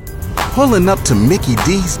Pulling up to Mickey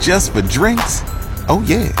D's just for drinks? Oh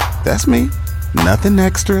yeah, that's me. Nothing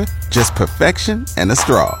extra, just perfection and a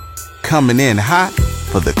straw. Coming in hot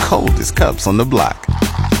for the coldest cups on the block.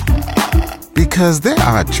 Because there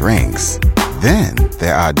are drinks. Then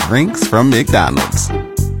there are drinks from McDonald's.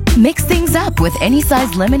 Mix things up with any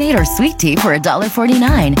size lemonade or sweet tea for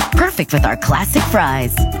 $1.49. Perfect with our classic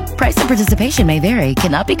fries. Price and participation may vary.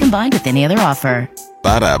 Cannot be combined with any other offer.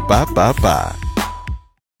 Ba-da-ba-ba-ba.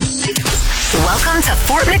 Welcome to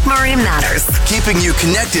Fort McMurray Matters. Keeping you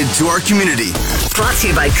connected to our community. Brought to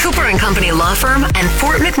you by Cooper & Company Law Firm and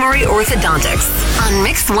Fort McMurray Orthodontics on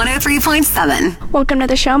Mix 103.7. Welcome to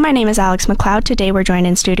the show. My name is Alex McLeod. Today we're joined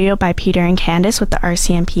in studio by Peter and Kandice with the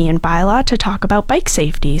RCMP and bylaw to talk about bike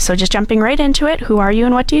safety. So just jumping right into it, who are you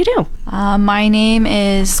and what do you do? My name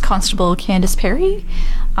is Constable Kandice Perry.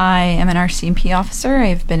 I am an RCMP officer.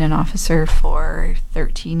 I've been an officer for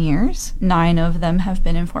 13 years. 9 of them have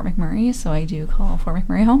been in Fort McMurray, so I do call Fort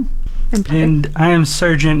McMurray home. And I am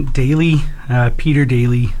Sergeant Daly, Peter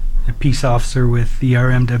Daly, a peace officer with the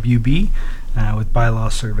RMWB with bylaw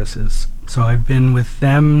services. So I've been with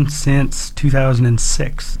them since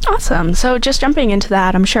 2006. Awesome. So just jumping into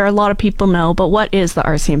that, I'm sure a lot of people know, but what is the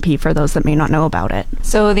RCMP for those that may not know about it?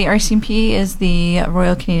 So the RCMP is the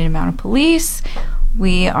Royal Canadian Mounted Police.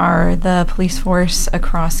 We are the police force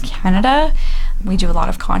across Canada. We do a lot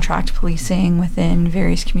of contract policing within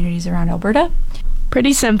various communities around Alberta.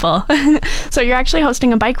 Pretty simple. So you're actually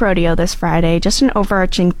hosting a bike rodeo this Friday. Just an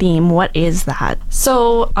overarching theme. What is that?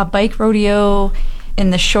 So a bike rodeo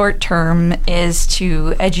in the short term is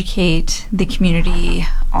to educate the community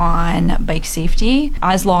on bike safety.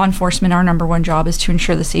 As law enforcement, our number one job is to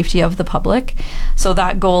ensure the safety of the public. So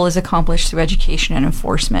that goal is accomplished through education and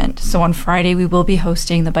enforcement. So on Friday, we will be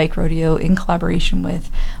hosting the bike rodeo in collaboration with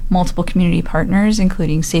multiple community partners,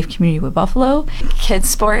 including Safe Community with Buffalo, Kids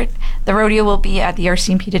Sport. The rodeo will be at the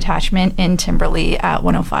RCMP detachment in Timberley at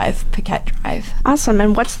 105 Paquette Drive. Awesome.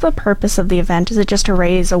 And what's the purpose of the event? Is it just to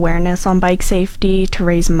raise awareness on bike safety, to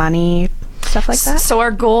raise money, stuff like that? So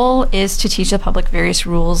our goal is to teach the public various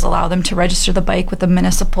rules, allow them to register the bike with the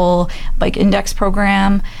municipal bike index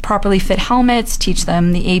program, properly fit helmets, teach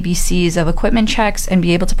them the ABCs of equipment checks, and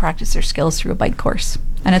be able to practice their skills through a bike course.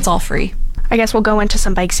 And it's all free. I guess we'll go into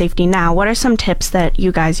some bike safety now. What are some tips that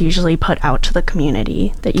you guys usually put out to the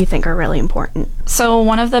community that you think are really important? So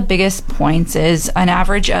one of the biggest points is an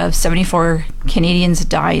average of 74 Canadians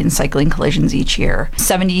die in cycling collisions each year.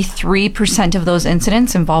 73% of those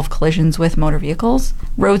incidents involve collisions with motor vehicles.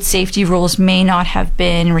 Road safety rules may not have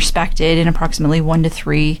been respected in approximately 1 to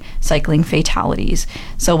 3 cycling fatalities.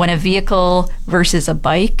 So when a vehicle versus a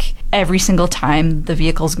bike, every single time the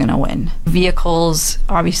vehicle's going to win. Vehicles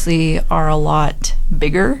obviously are a lot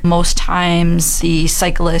bigger. Most times the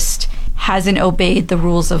cyclist hasn't obeyed the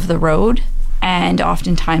rules of the road, and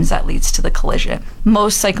oftentimes that leads to the collision.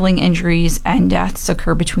 Most cycling injuries and deaths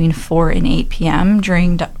occur between 4 and 8 p.m.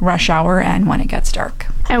 during rush hour and when it gets dark.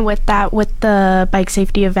 And with that, with the bike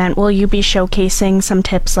safety event, will you be showcasing some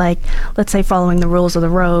tips like, let's say, following the rules of the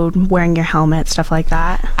road, wearing your helmet, stuff like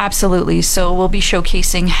that? Absolutely. So we'll be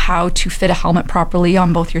showcasing how to fit a helmet properly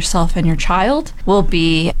on both yourself and your child. We'll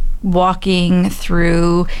be walking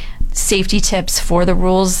through safety tips for the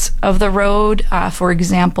rules of the road. For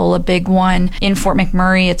example, a big one in Fort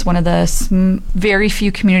McMurray, it's one of the very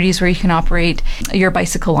few communities where you can operate your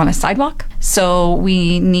bicycle on a sidewalk. So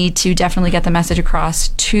we need to definitely get the message across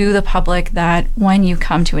to the public that when you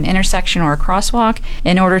come to an intersection or a crosswalk,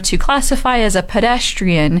 in order to classify as a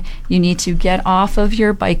pedestrian, you need to get off of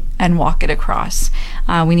your bike and walk it across.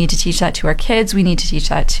 We need to teach that to our kids. We need to teach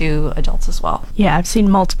that to adults as well. Yeah, I've seen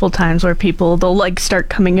multiple times where they'll start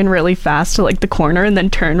coming in really fast to the corner and then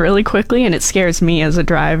turn really quickly, and it scares me as a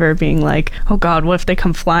driver being like, oh God, what if they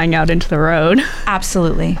come flying out into the road?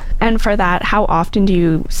 Absolutely. And for that, how often do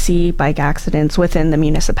you see bike accidents within the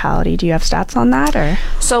municipality? Do you have stats on that? Or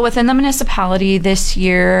So within the municipality this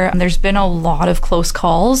year, there's been a lot of close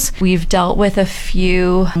calls. We've dealt with a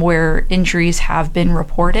few where injuries have been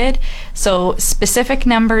reported. So specific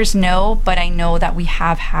numbers, no, but I know that we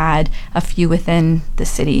have had a few within the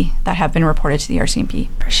city that have been reported to the RCMP.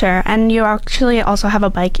 For sure. And you actually also have a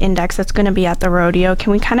bike index that's going to be at the rodeo.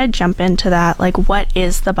 Can we kind of jump into that? What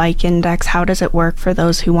is the bike index? How does it work for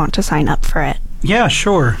those who want to sign up for it? Yeah,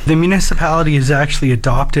 sure. The municipality has actually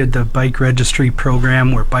adopted the bike registry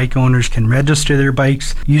program where bike owners can register their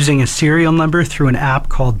bikes using a serial number through an app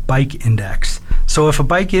called Bike Index. So if a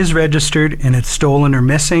bike is registered and it's stolen or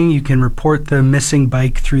missing, you can report the missing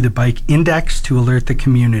bike through the bike index to alert the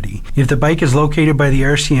community. If the bike is located by the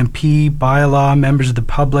RCMP, bylaw, members of the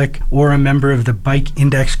public, or a member of the bike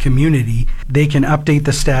index community, they can update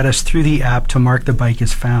the status through the app to mark the bike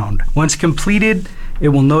as found. Once completed, it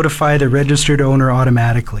will notify the registered owner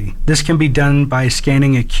automatically. This can be done by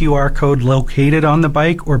scanning a QR code located on the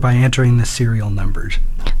bike or by entering the serial numbers.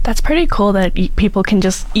 That's pretty cool that people can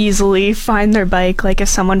just easily find their bike, like if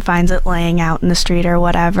someone finds it laying out in the street or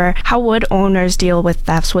whatever. How would owners deal with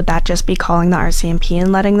thefts? Would that just be calling the RCMP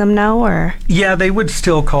and letting them know, or? Yeah, they would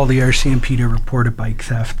still call the RCMP to report a bike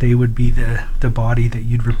theft. They would be the body that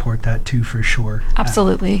you'd report that to for sure.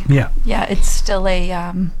 Absolutely. Yeah, it's still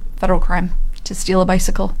a federal crime to steal a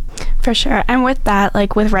bicycle. For sure. And with that,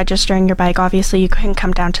 like with registering your bike, obviously you can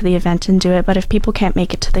come down to the event and do it, but if people can't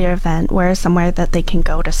make it to the event, where is somewhere that they can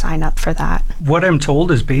go to sign up for that? What I'm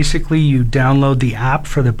told is basically you download the app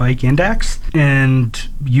for the bike index and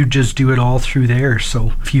you just do it all through there.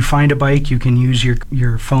 So if you find a bike, you can use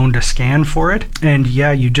your phone to scan for it. And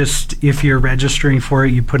yeah, you just, if you're registering for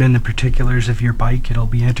it, you put in the particulars of your bike, it'll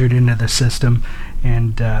be entered into the system,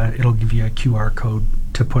 and it'll give you a QR code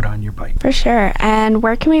to put on your bike. For sure. And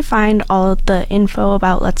where can we find all of the info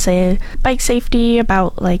about, let's say, bike safety,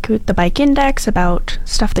 about like the bike index, about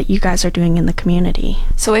stuff that you guys are doing in the community?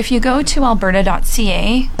 So if you go to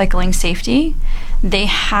alberta.ca, cycling safety, they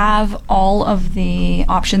have all of the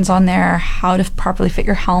options on there, how to properly fit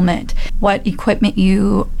your helmet, what equipment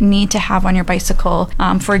you need to have on your bicycle.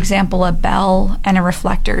 For example, a bell and a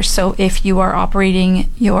reflector. So if you are operating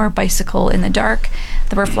your bicycle in the dark,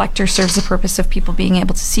 the reflector serves the purpose of people being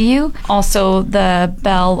able to see you. Also, the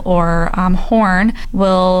bell or horn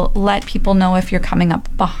will let people know if you're coming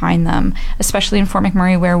up behind them, especially in Fort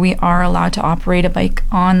McMurray where we are allowed to operate a bike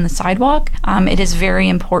on the sidewalk. It is very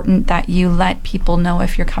important that you let people know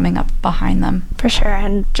if you're coming up behind them. For sure.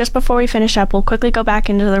 And just before we finish up, we'll quickly go back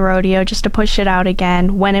into the rodeo just to push it out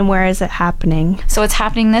again. When and where is it happening? So it's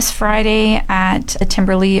happening this Friday at the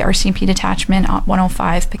Timberley RCMP detachment at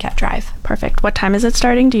 105 Paquette Drive. Perfect. What time is it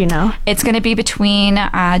starting? Do you know? It's going to be between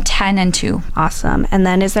 10 and 2. Awesome. And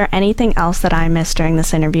then is there anything else that I missed during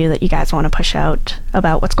this interview that you guys want to push out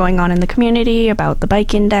about what's going on in the community, about the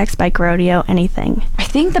bike index, bike rodeo, anything? I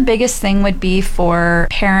think the biggest thing would be for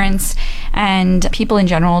parents and people in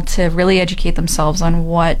general to really educate themselves on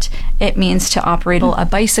what it means to operate a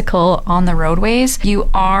bicycle on the roadways. You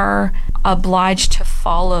are obliged to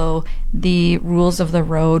follow the rules of the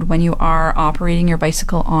road when you are operating your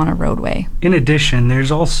bicycle on a roadway. In addition,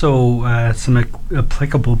 there's also some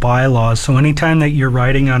applicable bylaws. So anytime that you're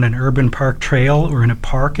riding on an urban park trail or in a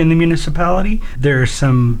park in the municipality, there are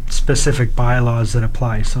some specific bylaws that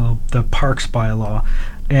apply. So the parks bylaw.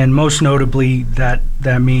 And most notably, that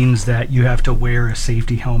means that you have to wear a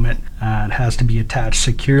safety helmet. It has to be attached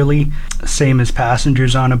securely, same as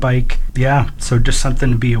passengers on a bike. Yeah, so just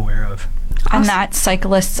something to be aware of. And that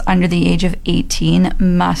cyclists under the age of 18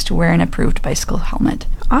 must wear an approved bicycle helmet.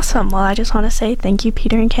 Awesome. Well, I just want to say thank you,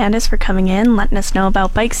 Peter and Kandice, for coming in, letting us know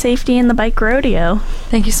about bike safety and the bike rodeo.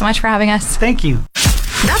 Thank you so much for having us. Thank you.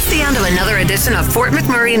 That's the end of another edition of Fort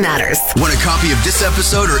McMurray Matters. Want a copy of this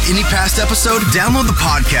episode or any past episode? Download the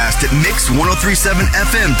podcast at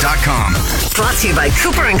mix1037fm.com. Brought to you by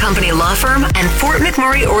Cooper & Company Law Firm and Fort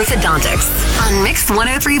McMurray Orthodontics on Mix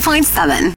 103.7.